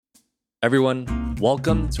Everyone,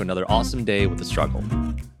 welcome to another awesome day with the struggle.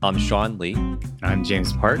 I'm Sean Lee. I'm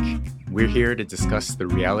James Park. We're here to discuss the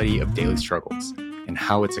reality of daily struggles and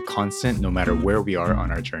how it's a constant no matter where we are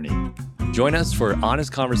on our journey. Join us for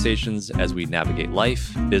honest conversations as we navigate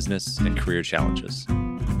life, business, and career challenges.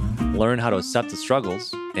 Learn how to accept the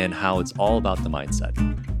struggles and how it's all about the mindset.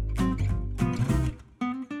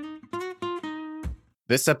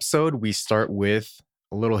 This episode, we start with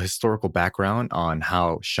a little historical background on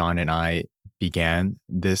how Sean and I began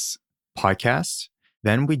this podcast.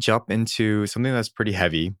 Then we jump into something that's pretty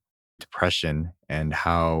heavy, depression, and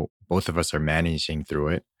how both of us are managing through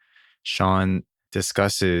it. Sean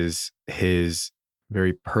discusses his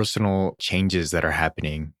very personal changes that are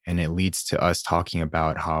happening, and it leads to us talking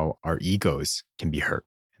about how our egos can be hurt.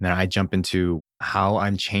 And then I jump into how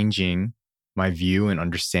I'm changing my view and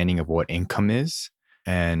understanding of what income is.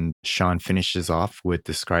 And Sean finishes off with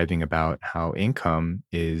describing about how income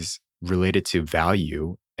is related to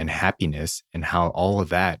value and happiness and how all of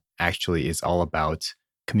that actually is all about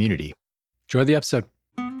community. Enjoy the episode.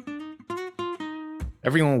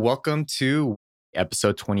 Everyone, welcome to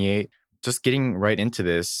episode 28. Just getting right into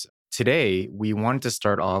this. Today, we wanted to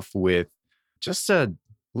start off with just a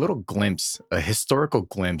little glimpse, a historical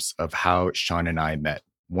glimpse of how Sean and I met.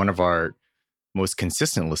 One of our most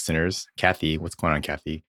consistent listeners, Kathy, what's going on,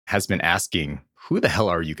 Kathy, has been asking, who the hell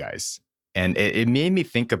are you guys? And it made me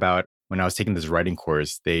think about when I was taking this writing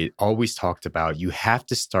course, they always talked about you have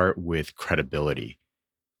to start with credibility.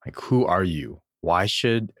 Like, who are you? Why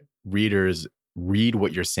should readers read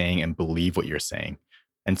what you're saying and believe what you're saying?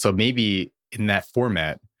 And so maybe in that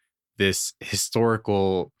format, this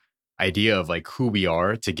historical idea of like who we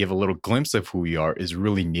are to give a little glimpse of who we are is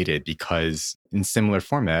really needed, because in similar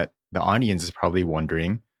format, the audience is probably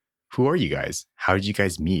wondering, who are you guys? How did you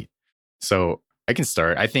guys meet? So I can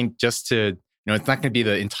start. I think just to, it's not going to be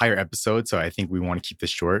the entire episode, so I think we want to keep this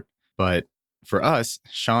short. But for us,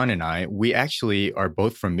 Sean and I, we actually are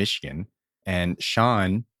both from Michigan. And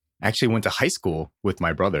Sean actually went to high school with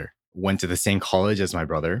my brother, went to the same college as my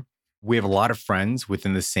brother. We have a lot of friends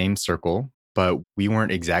within the same circle, but we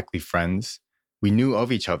weren't exactly friends. We knew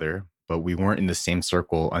of each other, but we weren't in the same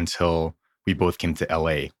circle until we both came to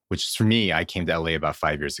LA, which for me, I came to LA about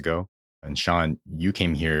 5 years ago. And Sean, you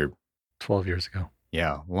came here 12 years ago.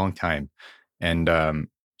 Yeah, a long time. And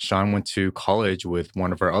Sean went to college with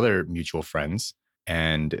one of our other mutual friends,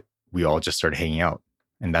 and we all just started hanging out.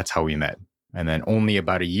 And that's how we met. And then only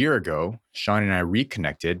about a year ago, Sean and I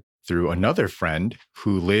reconnected through another friend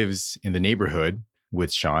who lives in the neighborhood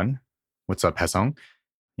with Sean. What's up, Hasong?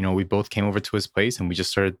 We both came over to his place and we just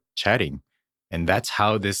started chatting. And that's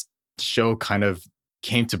how this show kind of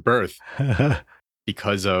came to birth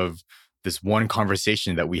because of this one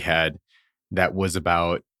conversation that we had that was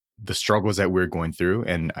about the struggles that we were going through.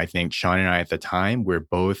 And I think Sean and I at the time, we're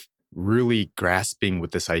both really grasping with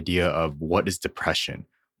this idea of what is depression?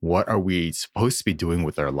 What are we supposed to be doing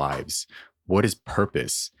with our lives? What is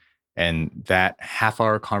purpose? And that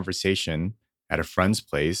half-hour conversation at a friend's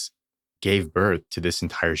place gave birth to this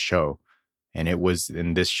entire show. And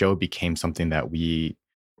this show became something that we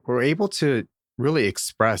were able to really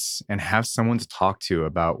express and have someone to talk to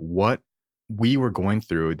about what we were going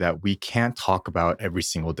through that we can't talk about every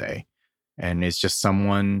single day. And it's just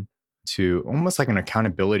someone to almost like an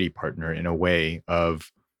accountability partner in a way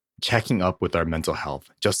of checking up with our mental health.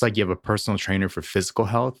 Just like you have a personal trainer for physical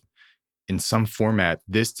health, in some format,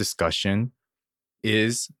 this discussion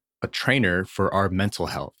is a trainer for our mental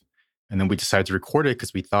health. And then we decided to record it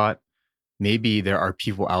because we thought maybe there are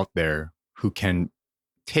people out there who can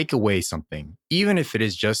take away something, even if it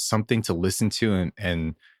is just something to listen to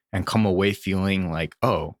and come away feeling like,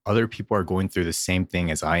 oh, other people are going through the same thing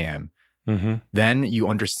as I am. Mm-hmm. Then you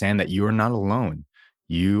understand that you are not alone.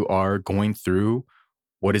 You are going through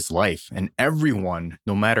what is life. And everyone,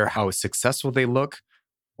 no matter how successful they look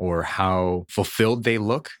or how fulfilled they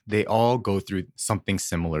look, they all go through something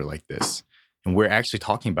similar like this. And we're actually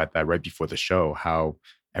talking about that right before the show, how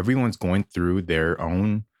everyone's going through their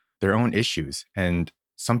own issues. And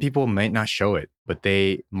some people might not show it, but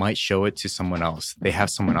they might show it to someone else. They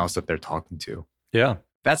have someone else that they're talking to. Yeah.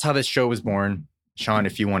 That's how this show was born. Sean,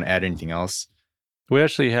 if you want to add anything else. We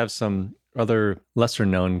actually have some other lesser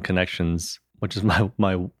known connections, which is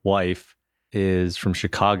my wife is from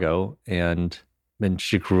Chicago, and then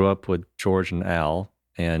she grew up with George and Al.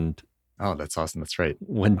 And oh, that's awesome. That's right.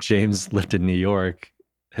 When James lived in New York,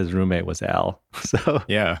 his roommate was Al. So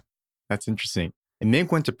yeah, that's interesting. And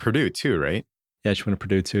Meg went to Purdue too, right? Yeah, she went to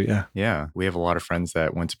Purdue too. Yeah. Yeah. We have a lot of friends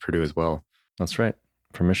that went to Purdue as well. That's right.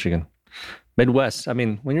 From Michigan. Midwest. I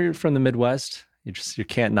mean, when you're from the Midwest, you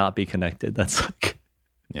can't not be connected. That's like,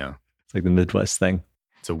 yeah. It's like the Midwest thing.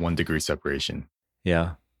 It's a 1 degree separation.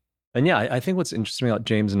 Yeah. And yeah, I think what's interesting about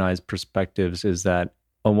James and I's perspectives is that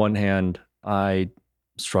on one hand, I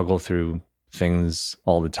struggle through things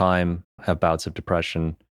all the time, have bouts of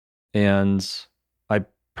depression. And I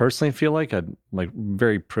personally feel like I'm like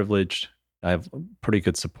very privileged. I have a pretty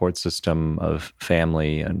good support system of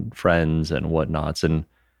family and friends and whatnots. And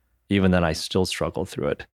even then I still struggle through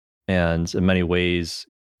it. And in many ways,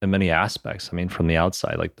 in many aspects, I mean, from the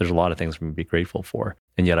outside, like there's a lot of things for me to be grateful for.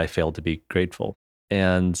 And yet I fail to be grateful.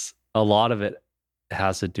 And a lot of it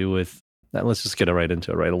has to do with, let's just get right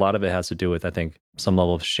into it, right? A lot of it has to do with, I think, some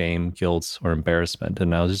level of shame, guilt, or embarrassment.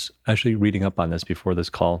 And I was just actually reading up on this before this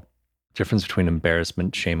call, difference between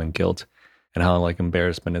embarrassment, shame, and guilt, and how like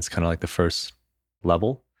embarrassment is kind of like the first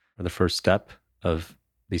level or the first step of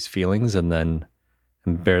these feelings. And then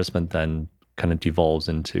embarrassment then kind of devolves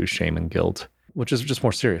into shame and guilt, which is just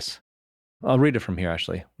more serious. I'll read it from here,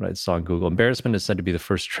 actually, what I saw on Google. Embarrassment is said to be the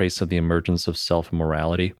first trace of the emergence of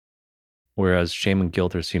self-immorality, whereas shame and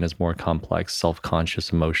guilt are seen as more complex,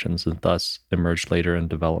 self-conscious emotions and thus emerge later in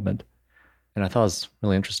development. And I thought it was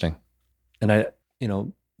really interesting. And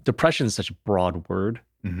depression is such a broad word,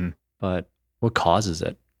 but what causes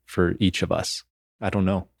it for each of us? I don't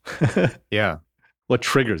know. Yeah. What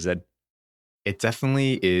triggers it? It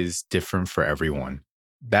definitely is different for everyone.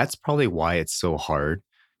 That's probably why it's so hard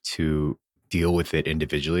to deal with it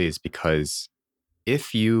individually, is because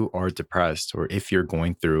if you are depressed or if you're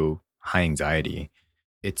going through high anxiety,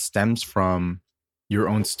 it stems from your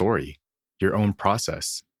own story, your own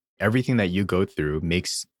process. Everything that you go through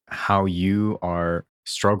makes how you are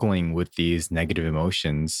struggling with these negative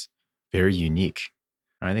emotions very unique.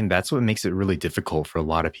 And I think that's what makes it really difficult for a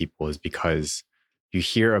lot of people, is because you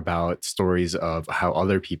hear about stories of how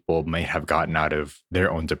other people might have gotten out of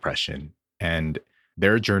their own depression and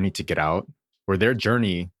their journey to get out, or their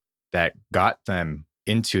journey that got them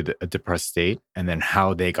into a depressed state, and then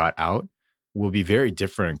how they got out will be very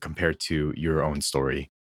different compared to your own story.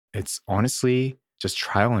 It's honestly just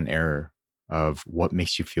trial and error of what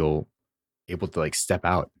makes you feel able to like step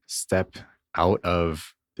out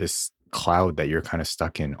of this cloud that you're kind of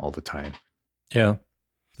stuck in all the time. Yeah.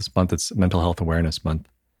 This month, it's Mental Health Awareness Month.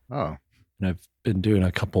 Oh. And I've been doing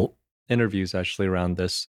a couple interviews actually around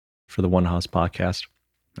this for the One House podcast.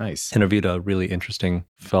 Nice. Interviewed a really interesting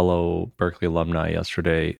fellow Berkeley alumni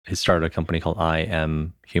yesterday. He started a company called I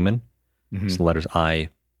Am Human. It's the letters I,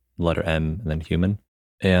 letter M, and then human.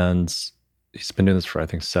 And he's been doing this for, I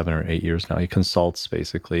think, 7 or 8 years now. He consults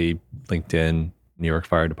basically LinkedIn, New York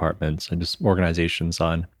Fire Departments, and just organizations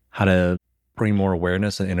on how to bring more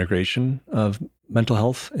awareness and integration of mental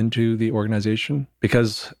health into the organization.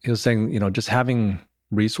 Because he was saying, just having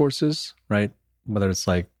resources, right? Whether it's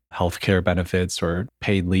like healthcare benefits or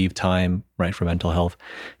paid leave time, right, for mental health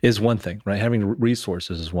is one thing, right? Having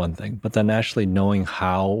resources is one thing, but then actually knowing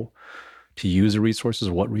how to use the resources,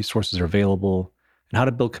 what resources are available, and how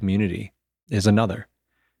to build community is another.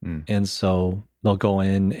 And so they'll go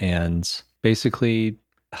in and basically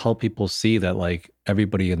help people see that like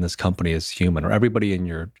everybody in this company is human, or everybody in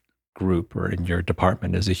your group or in your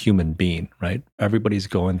department is a human being, right? Everybody's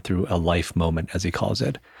going through a life moment, as he calls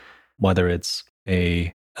it, whether it's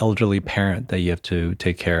a elderly parent that you have to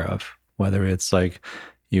take care of, whether it's like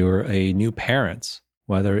you're a new parent,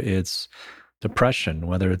 whether it's depression,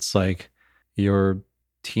 whether it's like your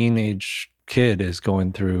teenage kid is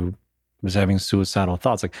having suicidal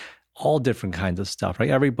thoughts, like all different kinds of stuff, right?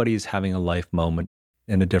 Everybody's having a life moment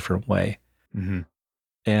in a different way.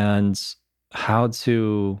 And how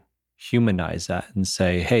to humanize that and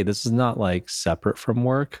say, hey, this is not like separate from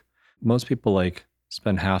work. Most people like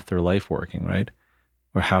spend half their life working, right?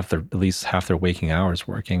 Or at least half their waking hours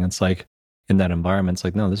working. It's like in that environment, it's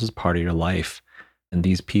like, no, this is part of your life. And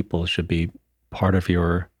these people should be part of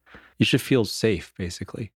you should feel safe,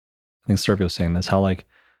 basically. I think Sergio was saying this, how like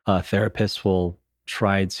therapists will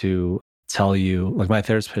try to tell you, like my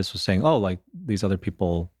therapist was saying, oh, like these other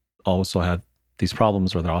people also have these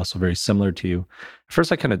problems, or they're also very similar to you. At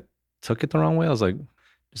first I kind of took it the wrong way. I was like,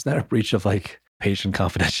 isn't that a breach of like patient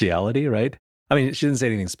confidentiality, right? I mean, she didn't say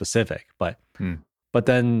anything specific, but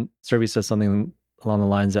then Sergio said something along the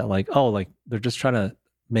lines that like, oh, like they're just trying to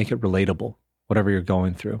make it relatable, whatever you're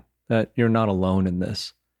going through, that you're not alone in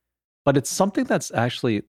this. But it's something that's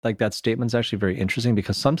actually like, that statement's actually very interesting,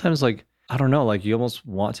 because sometimes like, I don't know, like you almost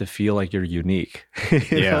want to feel like you're unique,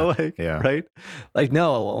 right? Like,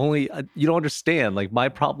 no, only you don't understand. Like my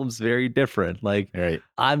problem's very different. Like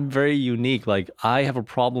I'm very unique. Like I have a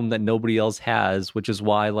problem that nobody else has, which is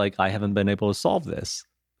why like I haven't been able to solve this.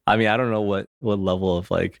 I mean, I don't know what level of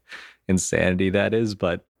like insanity that is,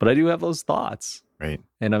 but I do have those thoughts. Right.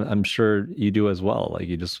 And I'm sure you do as well. Like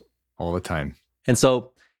you just, All the time. and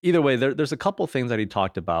so either way, there's a couple things that he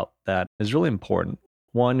talked about that is really important.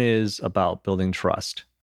 One is about building trust.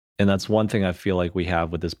 And that's one thing I feel like we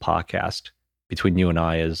have with this podcast between you and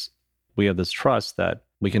I is we have this trust that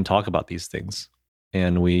we can talk about these things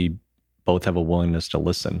and we both have a willingness to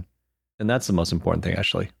listen. And that's the most important thing,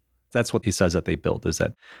 actually. That's what he says that they built is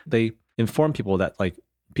that they inform people that like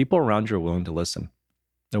people around you are willing to listen.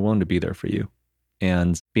 They're willing to be there for you.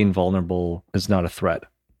 And being vulnerable is not a threat.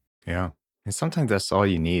 Yeah. And sometimes that's all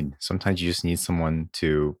you need. Sometimes you just need someone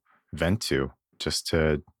to vent to, just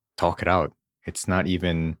to talk it out. It's not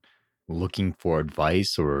even looking for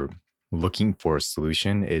advice or looking for a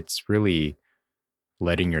solution. It's really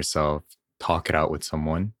letting yourself talk it out with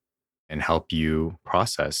someone and help you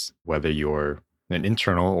process, whether you're an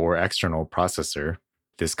internal or external processor.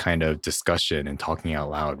 This kind of discussion and talking out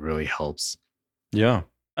loud really helps. Yeah.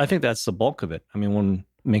 I think that's the bulk of it. I mean, when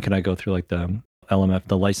Mink and I go through like the LMF,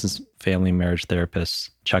 the licensed family marriage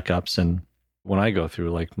therapist checkups, and when I go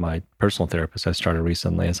through like my personal therapist I started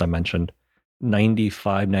recently, as I mentioned,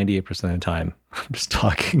 98% of the time, I'm just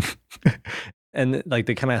talking. And like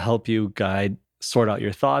they kind of help you guide, sort out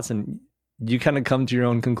your thoughts, and you kind of come to your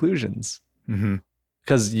own conclusions Mm-hmm.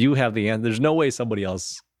 because you have the answer. There's no way somebody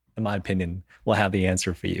else, in my opinion, will have the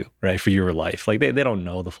answer for you, right? For your life. Like they don't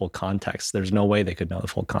know the full context. There's no way they could know the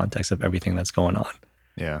full context of everything that's going on.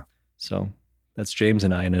 Yeah. So that's James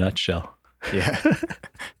and I in a nutshell. Yeah.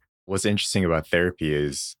 What's interesting about therapy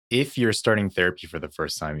is if you're starting therapy for the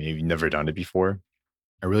first time, you've never done it before,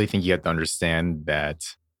 I really think you have to understand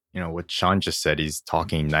that, what Sean just said, he's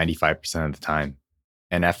talking 95% of the time.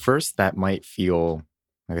 And at first, that might feel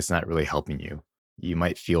like it's not really helping you. You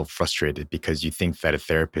might feel frustrated because you think that a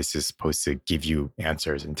therapist is supposed to give you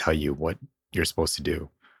answers and tell you what you're supposed to do.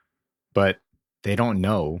 But they don't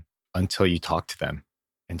know until you talk to them.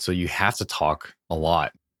 And so you have to talk a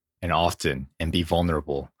lot and often and be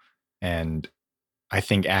vulnerable. And I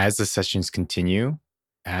think as the sessions continue,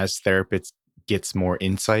 as therapists gets more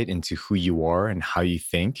insight into who you are and how you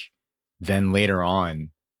think, then later on,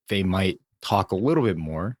 they might talk a little bit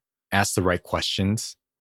more, ask the right questions,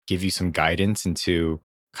 give you some guidance into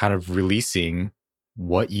kind of releasing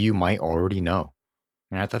what you might already know.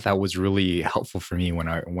 And I thought that was really helpful for me when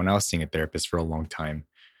I was seeing a therapist for a long time.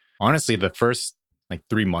 Honestly, the first like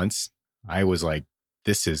 3 months, I was like,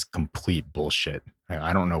 this is complete bullshit.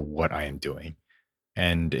 I don't know what I am doing.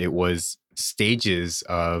 And it was stages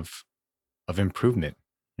of improvement.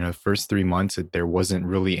 The first 3 months, there wasn't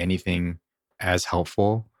really anything as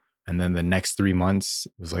helpful. And then the next 3 months,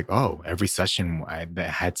 it was like, oh, every session that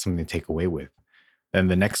had something to take away with. Then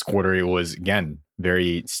the next quarter, it was, again,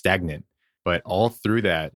 very stagnant. But all through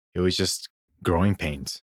that, it was just growing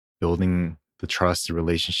pains, building the trust, the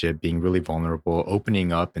relationship, being really vulnerable,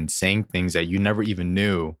 opening up and saying things that you never even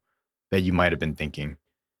knew that you might have been thinking.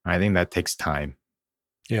 I think that takes time.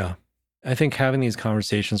 Yeah. I think having these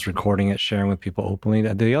conversations, recording it, sharing with people openly.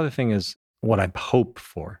 The other thing is what I hope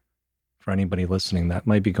for anybody listening that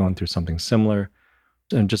might be going through something similar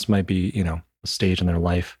and just might be, a stage in their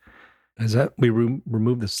life, is that we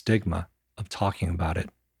remove the stigma of talking about it.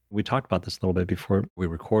 We talked about this a little bit before we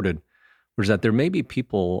recorded, which is that there may be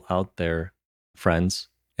people out there, friends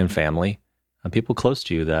and family, people close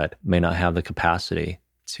to you that may not have the capacity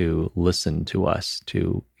to listen to us,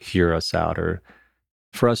 to hear us out, or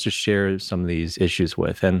for us to share some of these issues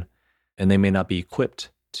with. And they may not be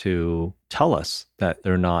equipped to tell us that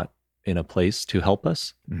they're not in a place to help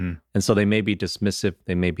us. Mm-hmm. And so they may be dismissive,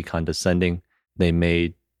 they may be condescending, they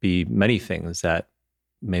may be many things that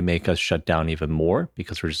may make us shut down even more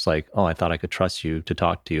because we're just like, oh, I thought I could trust you to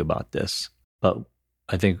talk to you about this. But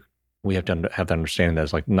I think we have to have the understanding that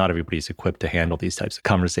it's like not everybody's equipped to handle these types of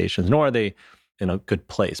conversations, nor are they in a good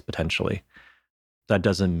place potentially. That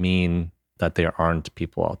doesn't mean that there aren't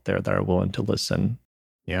people out there that are willing to listen.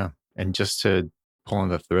 Yeah. And just to pull on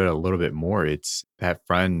the thread a little bit more, it's that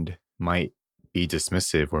friend might be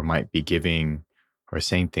dismissive or might be giving or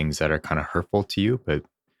saying things that are kind of hurtful to you. But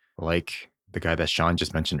like the guy that Sean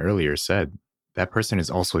just mentioned earlier said, that person is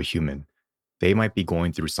also a human. They might be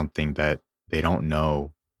going through something that they don't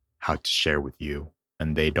know how to share with you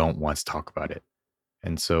and they don't want to talk about it.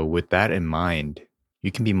 And so with that in mind,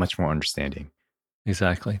 you can be much more understanding.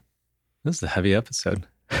 Exactly. This is a heavy episode.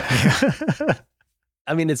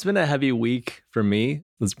 I mean, it's been a heavy week for me.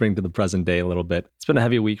 Let's bring to the present day a little bit. It's been a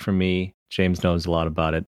heavy week for me. James knows a lot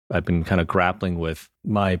about it. I've been kind of grappling with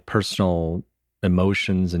my personal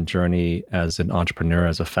emotions and journey as an entrepreneur,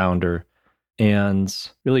 as a founder, and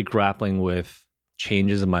really grappling with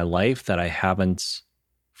changes in my life that I haven't,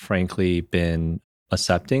 frankly, been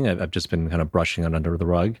accepting. I've just been kind of brushing it under the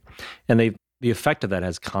rug. And the effect of that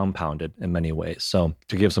has compounded in many ways. So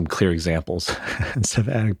to give some clear examples instead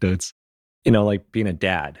of anecdotes, like being a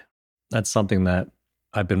dad, that's something that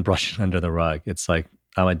I've been brushing under the rug. It's like,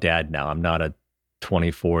 I'm a dad now. I'm not a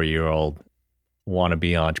 24-year-old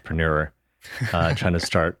wannabe entrepreneur trying to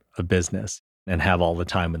start a business and have all the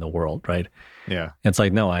time in the world, right? Yeah. It's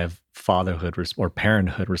like, no, I have fatherhood or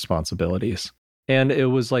parenthood responsibilities. And it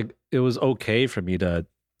was okay for me to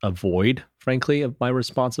avoid, frankly, of my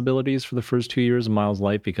responsibilities for the first 2 years of Miles'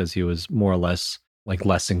 life because he was more or less like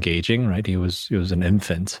less engaging, right? He was an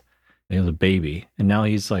infant. He was a baby. And now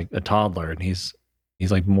he's like a toddler and he's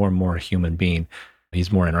like more and more a human being.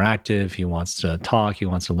 He's more interactive. He wants to talk. He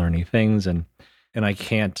wants to learn new things. And I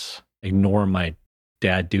can't ignore my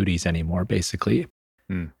dad duties anymore, basically.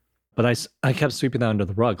 But I kept sweeping that under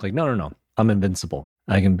the rug. Like, no. I'm invincible.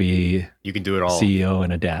 I can be You can do it all. CEO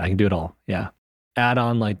and a dad. I can do it all. Yeah. Add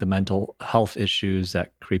on like the mental health issues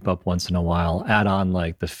that creep up once in a while. Add on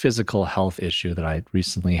like the physical health issue that I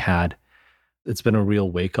recently had. It's been a real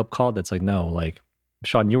wake up call that's like, no, like,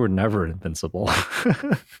 Sean, you were never invincible.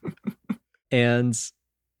 And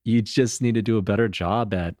you just need to do a better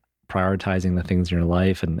job at prioritizing the things in your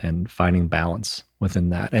life and finding balance within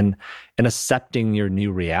that and accepting your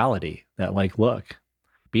new reality that like, look,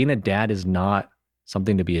 being a dad is not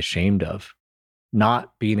something to be ashamed of.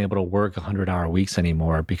 Not being able to work 100-hour weeks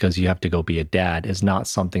anymore because you have to go be a dad is not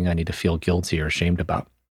something I need to feel guilty or ashamed about.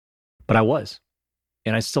 But I was,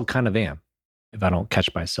 and I still kind of am if I don't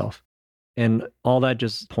catch myself. And all that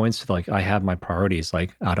just points to like, I have my priorities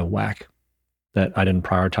like out of whack, that I didn't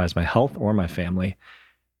prioritize my health or my family.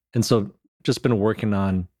 And so just been working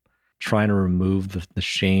on trying to remove the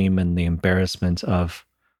shame and the embarrassment of,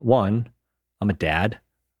 one, I'm a dad,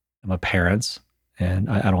 I'm a parent, and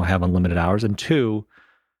I don't have unlimited hours. And two,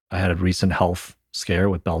 I had a recent health scare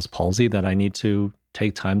with Bell's palsy that I need to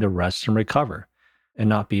take time to rest and recover and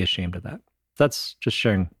not be ashamed of that. That's just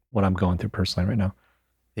sharing what I'm going through personally right now.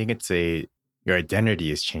 I think your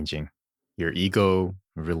identity is changing. Your ego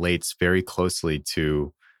relates very closely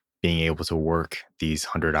to being able to work these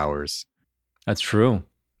 100 hours. That's true.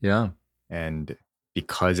 Yeah. And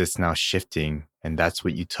because it's now shifting and that's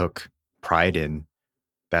what you took pride in,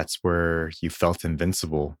 that's where you felt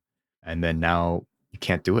invincible. And then now you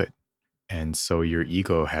can't do it. And so your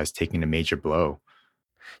ego has taken a major blow.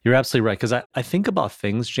 You're absolutely right. Because I think about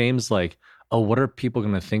things, James, like, oh, what are people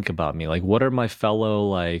going to think about me? Like, what are my fellow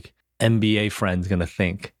like MBA friends going to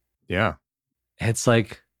think? Yeah. It's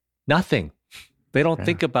like nothing. They don't Yeah.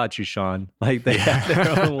 think about you, Sean. Like they have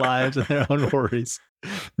their own lives and their own worries.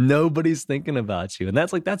 Nobody's thinking about you. And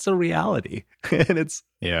that's a reality. And it's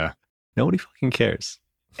nobody fucking cares.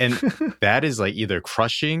 And that is like either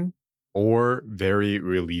crushing or very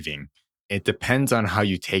relieving. It depends on how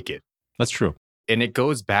you take it. That's true. And it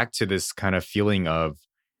goes back to this kind of feeling of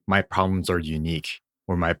my problems are unique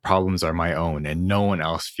or my problems are my own and no one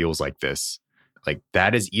else feels like this. Like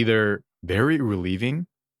that is either very relieving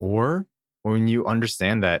or when you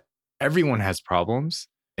understand that everyone has problems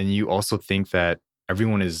and you also think that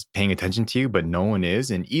everyone is paying attention to you, but no one is.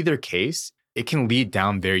 In either case, it can lead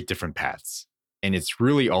down very different paths. And it's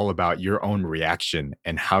really all about your own reaction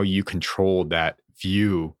and how you control that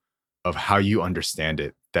view of how you understand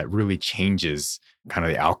it that really changes kind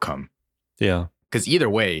of the outcome. Yeah. Because either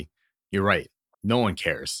way, you're right. No one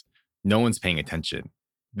cares. No one's paying attention.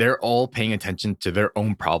 They're all paying attention to their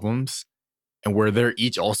own problems and where they're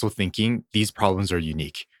each also thinking these problems are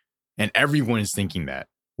unique. And everyone is thinking that,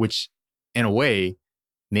 which in a way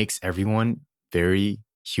makes everyone very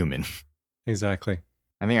human. Exactly.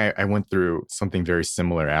 I think I went through something very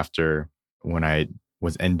similar after when I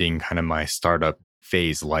was ending kind of my startup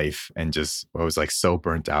phase life and I was like so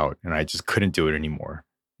burnt out and I just couldn't do it anymore.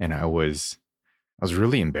 And I was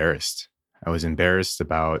really embarrassed. I was embarrassed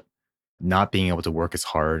about not being able to work as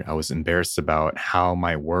hard. I was embarrassed about how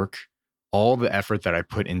my work, all the effort that I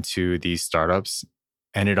put into these startups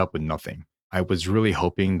ended up with nothing. I was really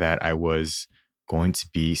hoping that I was going to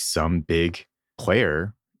be some big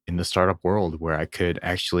player in the startup world where I could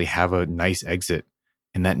actually have a nice exit.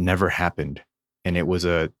 And that never happened. And it was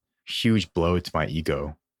a huge blow to my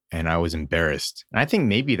ego. And I was embarrassed. And I think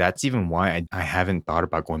maybe that's even why I haven't thought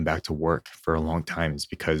about going back to work for a long time, is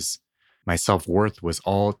because my self-worth was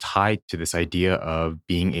all tied to this idea of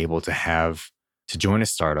being able to join a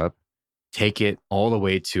startup, take it all the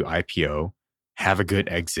way to IPO, have a good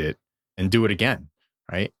exit, and do it again,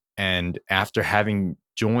 right? And after having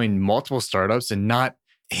joined multiple startups and not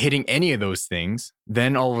hitting any of those things,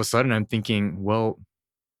 then all of a sudden I'm thinking, well,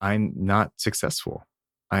 I'm not successful.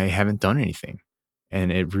 I haven't done anything.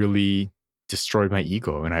 And it really destroyed my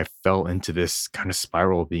ego. And I fell into this kind of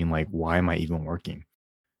spiral of being like, why am I even working?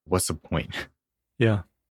 What's the point? Yeah.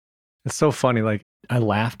 It's so funny. Like, I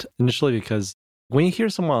laughed initially because when you hear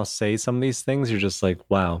someone else say some of these things, you're just like,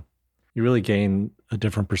 wow, you really gain a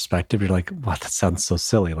different perspective. You're like, wow, that sounds so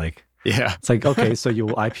silly. Like, Yeah. it's like, okay, so you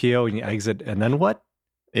IPO and you exit, and then what?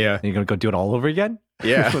 Yeah. And you're going to go do it all over again?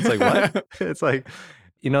 Yeah. It's like, what? It's like,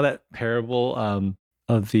 you know, that parable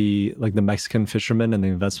of the Mexican fisherman and the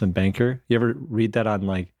investment banker? You ever read that on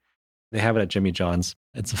like, they have it at Jimmy John's.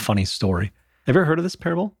 It's a funny story. Have you ever heard of this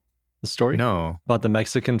parable? The story? No. About the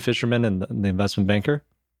Mexican fisherman and the investment banker?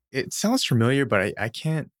 It sounds familiar, but I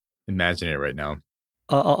can't imagine it right now.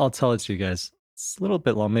 I'll tell it to you guys. It's a little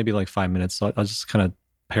bit long, maybe like 5 minutes. So I'll just kind of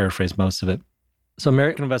paraphrase most of it. So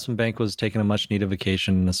American Investment Bank was taking a much needed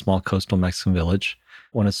vacation in a small coastal Mexican village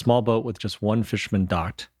when a small boat with just one fisherman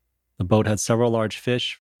docked. The boat had several large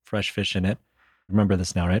fish, fresh fish in it. Remember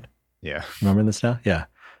this now, right? Yeah. Remember this now? Yeah.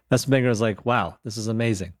 Investment banker was like, wow, this is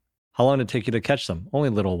amazing. How long did it take you to catch them? Only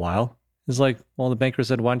a little while. He's like, well, the banker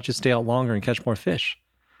said, why don't you stay out longer and catch more fish?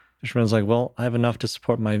 Fisherman's like, well, I have enough to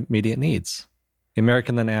support my immediate needs. The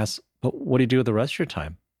American then asked, but what do you do with the rest of your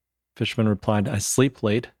time? Fisherman replied, I sleep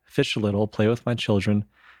late, fish a little, play with my children,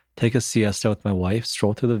 take a siesta with my wife,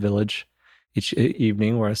 stroll through the village each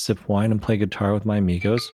evening where I sip wine and play guitar with my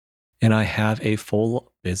amigos. And I have a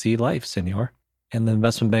full, busy life, senor. And the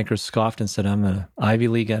investment banker scoffed and said, I'm an Ivy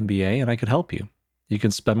League MBA and I could help you. You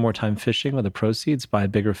can spend more time fishing with the proceeds, buy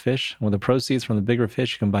bigger fish. And with the proceeds from the bigger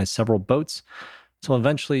fish, you can buy several boats. So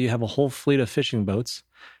eventually you have a whole fleet of fishing boats.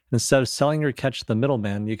 Instead of selling your catch to the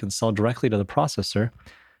middleman, you can sell directly to the processor,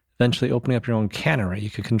 eventually opening up your own cannery. You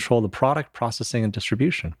can control the product, processing, and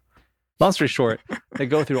distribution. Long story short, they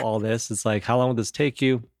go through all this. It's like, how long will this take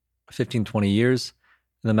you? 15, 20 years.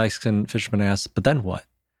 And the Mexican fisherman asked, but then what?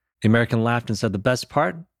 The American laughed and said, the best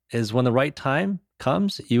part is when the right time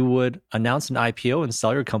comes, you would announce an IPO and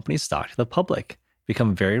sell your company's stock to the public,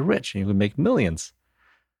 become very rich, and you would make millions.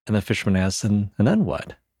 And the fisherman asks, and then what?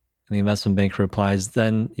 And the investment banker replies,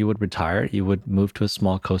 then you would retire. You would move to a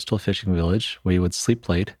small coastal fishing village where you would sleep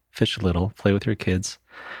late, fish a little, play with your kids,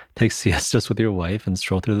 take siestas with your wife, and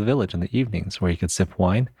stroll through the village in the evenings where you could sip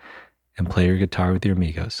wine and play your guitar with your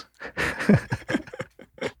amigos.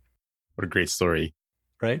 What a great story.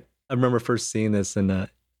 Right? I remember first seeing this, and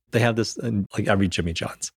they have this in like every Jimmy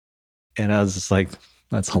John's. And I was just like,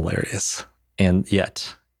 that's hilarious. And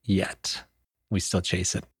yet, we still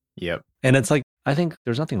chase it. Yep. And it's like, I think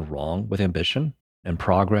there's nothing wrong with ambition and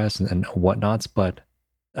progress and whatnots, but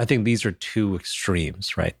I think these are two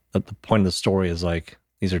extremes, right? The point of the story is like,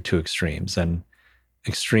 these are two extremes, and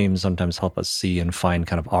extremes sometimes help us see and find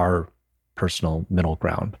kind of our personal middle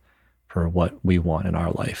ground for what we want in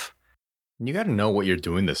our life. You got to know what you're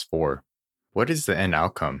doing this for. What is the end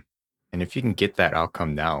outcome? And if you can get that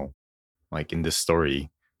outcome now, like in this story,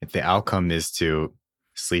 if the outcome is to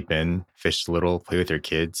sleep in, fish a little, play with your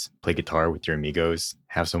kids, play guitar with your amigos,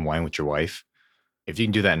 have some wine with your wife, if you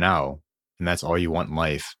can do that now, and that's all you want in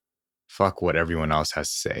life, fuck what everyone else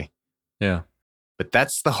has to say. Yeah. But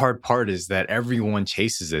that's the hard part, is that everyone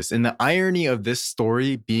chases this. And the irony of this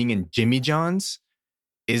story being in Jimmy John's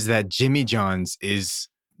is that Jimmy John's is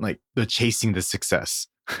like the chasing the success,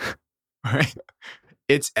 right?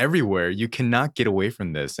 It's everywhere. You cannot get away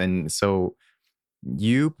from this. And so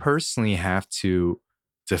you personally have to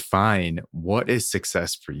define what is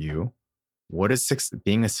success for you. What does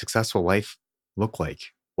being a successful life look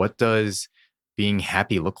like? What does being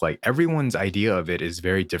happy look like? Everyone's idea of it is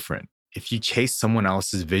very different. If you chase someone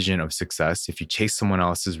else's vision of success, if you chase someone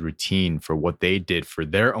else's routine for what they did for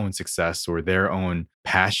their own success or their own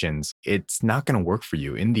passions, it's not going to work for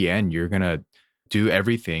you. In the end, you're going to do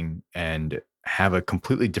everything and have a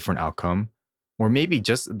completely different outcome, or maybe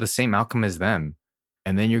just the same outcome as them.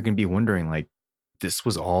 And then you're going to be wondering, like, this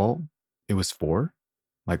was all it was for?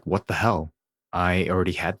 Like, what the hell? I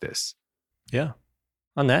already had this. Yeah.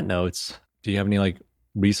 On that note, do you have any like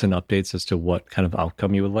recent updates as to what kind of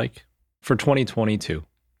outcome you would like for 2022?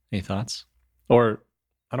 Any thoughts? Or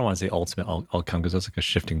I don't want to say ultimate outcome because that's like a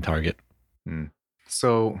shifting target.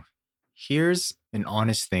 So here's an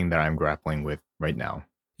honest thing that I'm grappling with right now.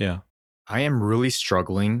 Yeah. I am really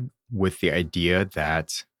struggling with the idea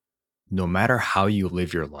that no matter how you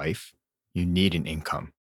live your life, you need an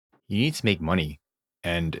income. You need to make money.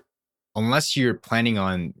 And unless you're planning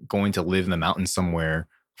on going to live in the mountains somewhere,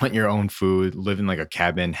 plant your own food, live in like a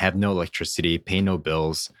cabin, have no electricity, pay no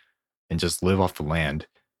bills, and just live off the land.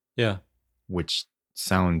 Yeah. Which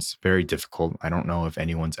sounds very difficult. I don't know if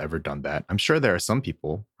anyone's ever done that. I'm sure there are some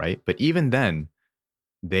people, right? But even then,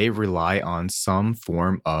 they rely on some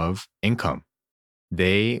form of income.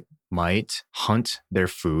 They might hunt their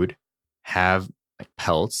food, have like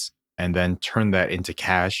pelts, and then turn that into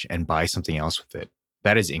cash and buy something else with it.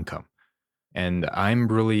 That is income. And I'm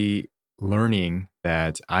really learning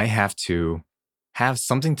that I have to have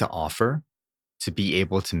something to offer to be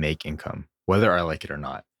able to make income, whether I like it or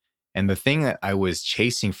not. And the thing that I was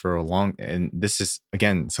chasing for a long, and this is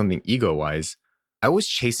again something ego wise, I was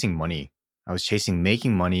chasing money. I was chasing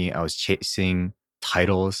making money. I was chasing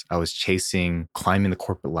titles. I was chasing climbing the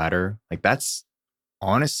corporate ladder. Like that's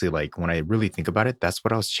honestly, like when I really think about it, that's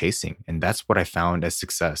what I was chasing. And that's what I found as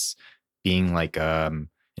success, being like an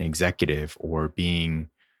executive or being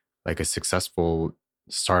like a successful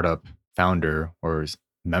startup founder or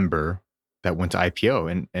member that went to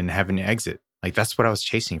IPO and have an exit. Like that's what I was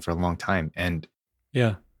chasing for a long time.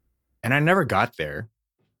 Yeah. And I never got there,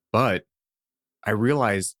 but I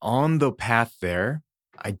realized on the path there,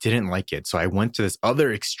 I didn't like it. So I went to this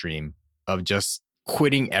other extreme of just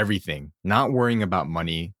quitting everything, not worrying about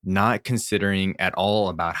money, not considering at all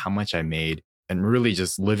about how much I made, and really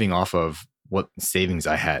just living off of what savings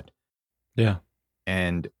I had. Yeah.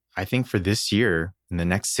 And I think for this year, in the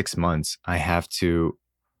next 6 months, I have to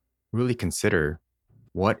really consider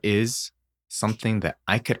what is something that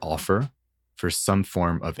I could offer for some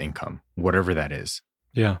form of income, whatever that is.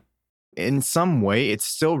 Yeah. In some way, it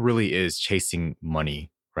still really is chasing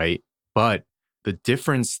money, right? But the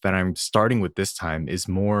difference that I'm starting with this time is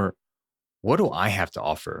more, what do I have to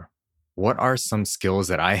offer? What are some skills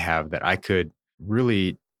that I have that I could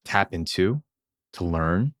really tap into to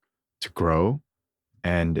learn, to grow,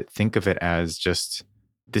 and think of it as just,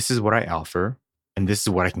 this is what I offer and this is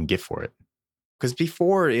what I can get for it. Because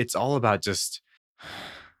before, it's all about just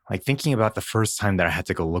like thinking about the first time that I had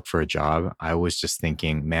to go look for a job, I was just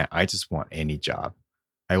thinking, man, I just want any job.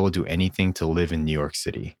 I will do anything to live in New York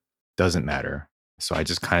City. Doesn't matter. So I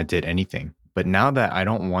just kind of did anything. But now that I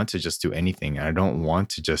don't want to just do anything, and I don't want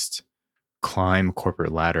to just climb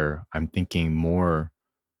corporate ladder, I'm thinking more,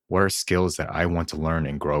 what are skills that I want to learn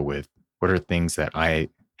and grow with? What are things that I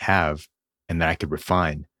have and that I could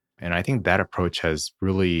refine? And I think that approach has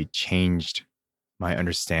really changed my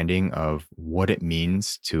understanding of what it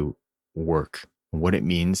means to work, what it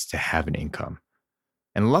means to have an income.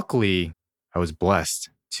 And luckily, I was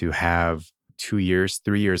blessed to have 2 years,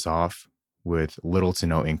 3 years off with little to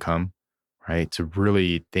no income, right? To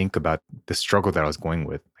really think about the struggle that I was going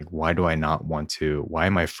with. Like, why do I not want to? Why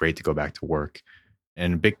am I afraid to go back to work?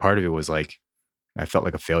 And a big part of it was like, I felt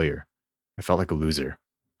like a failure. I felt like a loser.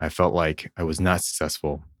 I felt like I was not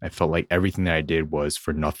successful. I felt like everything that I did was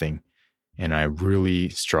for nothing. And I really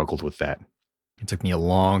struggled with that. It took me a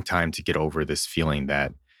long time to get over this feeling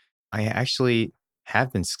that I actually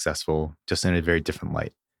have been successful, just in a very different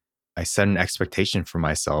light. I set an expectation for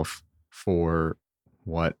myself for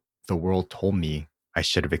what the world told me I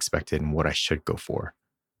should have expected and what I should go for.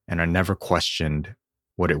 And I never questioned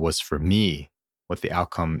what it was for me, what the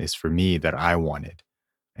outcome is for me that I wanted.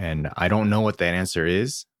 And I don't know what that answer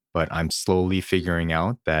is, but I'm slowly figuring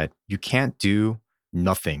out that you can't do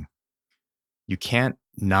nothing. You can't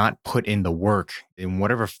not put in the work in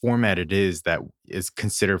whatever format it is that is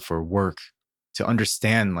considered for work to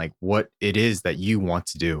understand like what it is that you want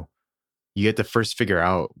to do. You get to first figure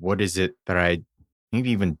out, what is it that I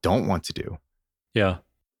maybe even don't want to do. Yeah.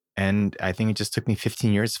 And I think it just took me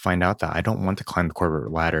 15 years to find out that I don't want to climb the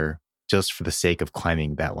corporate ladder just for the sake of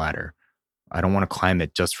climbing that ladder. I don't want to climb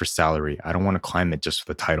it just for salary. I don't want to climb it just for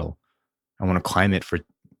the title. I want to climb it for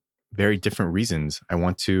very different reasons. I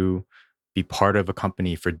want to be part of a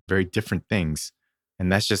company for very different things.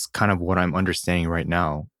 And that's just kind of what I'm understanding right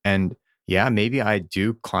now. And yeah, maybe I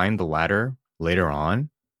do climb the ladder later on,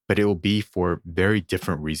 but it will be for very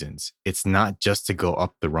different reasons. It's not just to go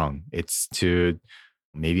up the rung. It's to,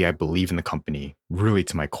 maybe I believe in the company really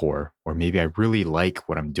to my core, or maybe I really like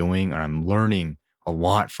what I'm doing and I'm learning a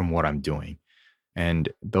lot from what I'm doing. And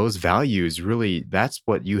those values really, that's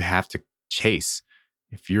what you have to chase.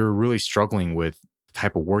 If you're really struggling with the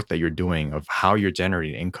type of work that you're doing, of how you're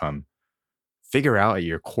generating income, figure out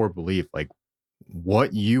your core belief, like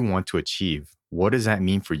what you want to achieve. What does that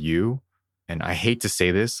mean for you? And I hate to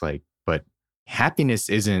say this, like, but happiness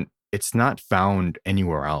isn't, it's not found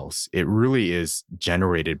anywhere else. It really is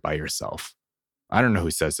generated by yourself. I don't know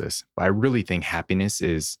who says this, but I really think happiness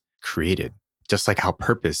is created. Just like how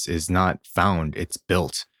purpose is not found, it's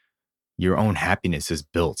built. Your own happiness is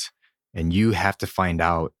built, and you have to find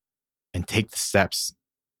out and take the steps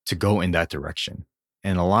to go in that direction.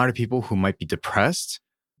 And a lot of people who might be depressed,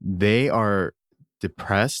 they are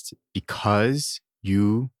depressed because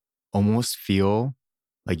you almost feel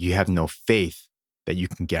like you have no faith that you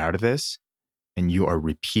can get out of this, and you are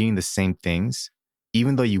repeating the same things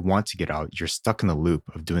even though you want to get out, you're stuck in the loop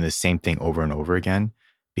of doing the same thing over and over again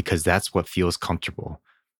because that's what feels comfortable.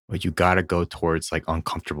 But you got to go towards like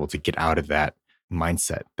uncomfortable to get out of that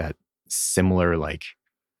mindset, that similar, like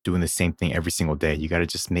doing the same thing every single day. You got to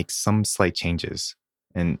just make some slight changes.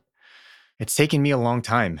 And it's taken me a long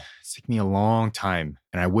time. It's taken me a long time.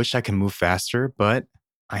 And I wish I could move faster, but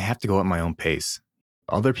I have to go at my own pace.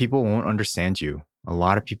 Other people won't understand you. A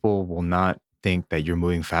lot of people will not think that you're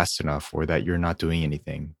moving fast enough or that you're not doing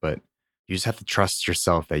anything, but you just have to trust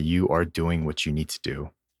yourself that you are doing what you need to do.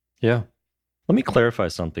 Yeah. Let me clarify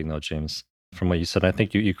something though, James, from what you said. I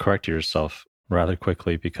think you corrected yourself rather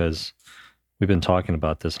quickly because we've been talking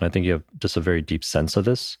about this, and I think you have just a very deep sense of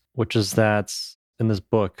this, which is that in this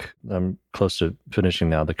book, I'm close to finishing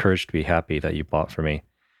now, The Courage to Be Happy, that you bought for me.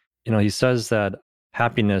 He says that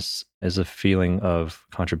happiness is a feeling of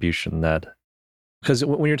contribution, that because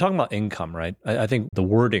when you're talking about income, right? I think the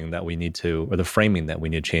wording that we need to, or the framing that we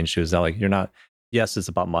need to change to is that like, you're not, yes, it's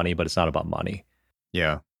about money, but it's not about money.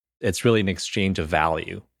 Yeah. It's really an exchange of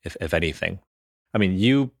value, if anything. I mean,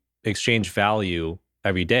 you exchange value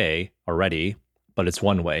every day already, but it's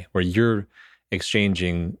one way where you're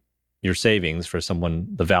exchanging your savings for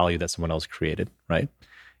the value that someone else created, right?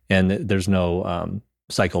 And there's no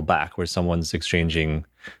cycle back where someone's exchanging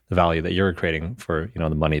the value that you're creating for, the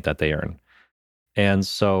money that they earn. And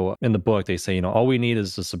so in the book, they say, all we need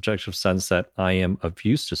is a subjective sense that I am of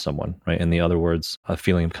use to someone, right? In the other words, a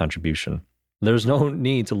feeling of contribution. There's no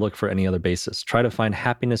need to look for any other basis. Try to find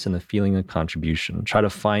happiness in the feeling of contribution. Try to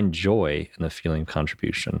find joy in the feeling of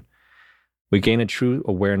contribution. We gain a true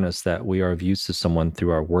awareness that we are of use to someone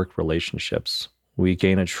through our work relationships. We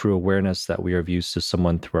gain a true awareness that we are of use to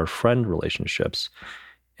someone through our friend relationships.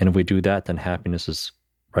 And if we do that, then happiness is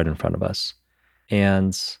right in front of us.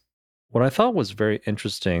 And what I thought was very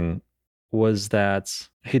interesting was that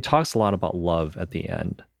he talks a lot about love at the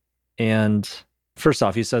end. And first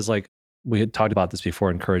off, he says, like, we had talked about this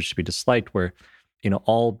before in Courage to Be Disliked, where,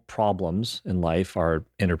 all problems in life are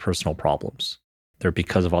interpersonal problems. They're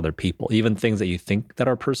because of other people. Even things that you think that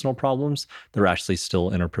are personal problems, they're actually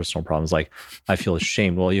still interpersonal problems. Like, I feel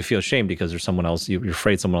ashamed. Well, you feel ashamed because there's someone else, you're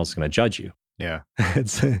afraid someone else is going to judge you. Yeah.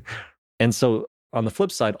 And so on the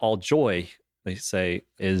flip side, all joy, they say,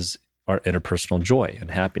 is our interpersonal joy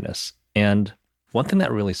and happiness. And one thing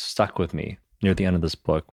that really stuck with me near the end of this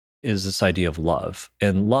book is this idea of love.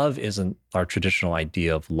 And love isn't our traditional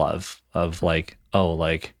idea of love, of like, oh,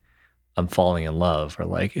 like I'm falling in love, or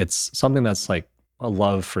like it's something that's like a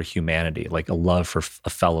love for humanity, like a love for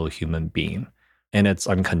a fellow human being. And it's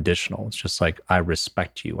unconditional. It's just like, I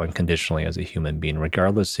respect you unconditionally as a human being,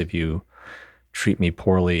 regardless if you treat me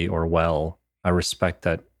poorly or well. I respect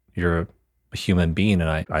that you're a human being,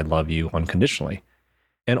 and I love you unconditionally.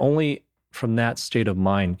 And only from that state of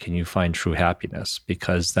mind can you find true happiness,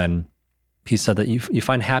 because then he said that you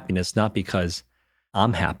find happiness not because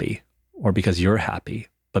I'm happy or because you're happy,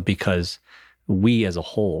 but because we as a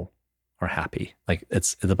whole are happy. Like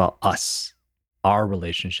it's about us, our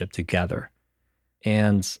relationship together.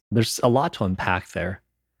 And there's a lot to unpack there,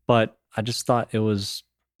 but I just thought it's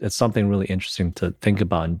something really interesting to think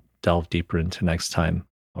about and delve deeper into next time,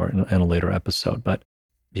 or in a later episode. But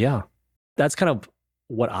yeah, that's kind of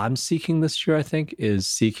what I'm seeking this year, I think, is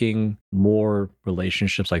seeking more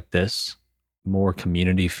relationships like this, more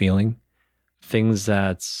community feeling, things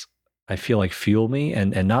that I feel like fuel me,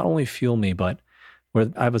 and not only fuel me, but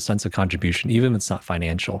where I have a sense of contribution, even if it's not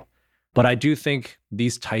financial. But I do think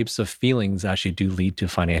these types of feelings actually do lead to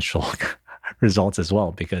financial results as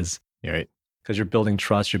well, because Right. You're building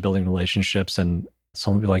trust, you're building relationships, and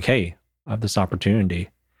someone will be like, hey, I have this opportunity,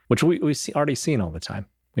 which we already seen all the time.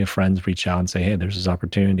 We have friends reach out and say, hey, there's this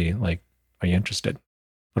opportunity. Like, are you interested?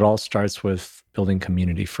 It all starts with building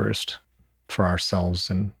community first for ourselves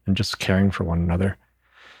and just caring for one another.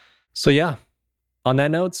 So yeah, on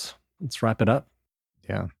that note, let's wrap it up.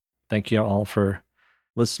 Yeah. Thank you all for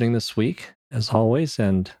listening this week, as always.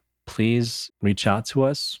 And please reach out to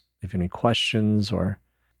us if you have any questions, or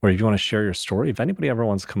if you want to share your story. If anybody ever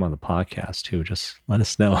wants to come on the podcast too, just let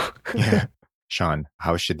us know. Yeah. Sean,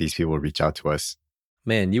 how should these people reach out to us?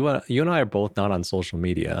 Man, you and I are both not on social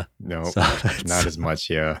media. No, So not as much.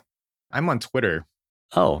 Yeah. I'm on Twitter.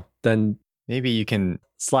 Oh, then Maybe you can.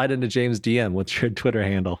 slide into James DM. What's your Twitter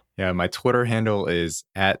handle? Yeah. My Twitter handle is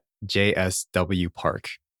at JSWPark.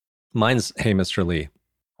 Mine's Hey Mr. Lee.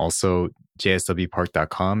 Also,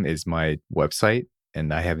 jswpark.com is my website,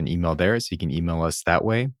 and I have an email there, so you can email us that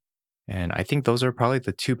way. And I think those are probably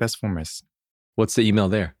the two best formats. What's the email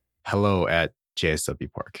there?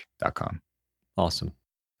 hello@jswpark.com. Awesome.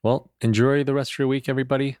 Well, enjoy the rest of your week,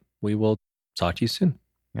 everybody. We will talk to you soon.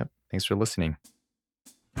 Yep. Thanks for listening.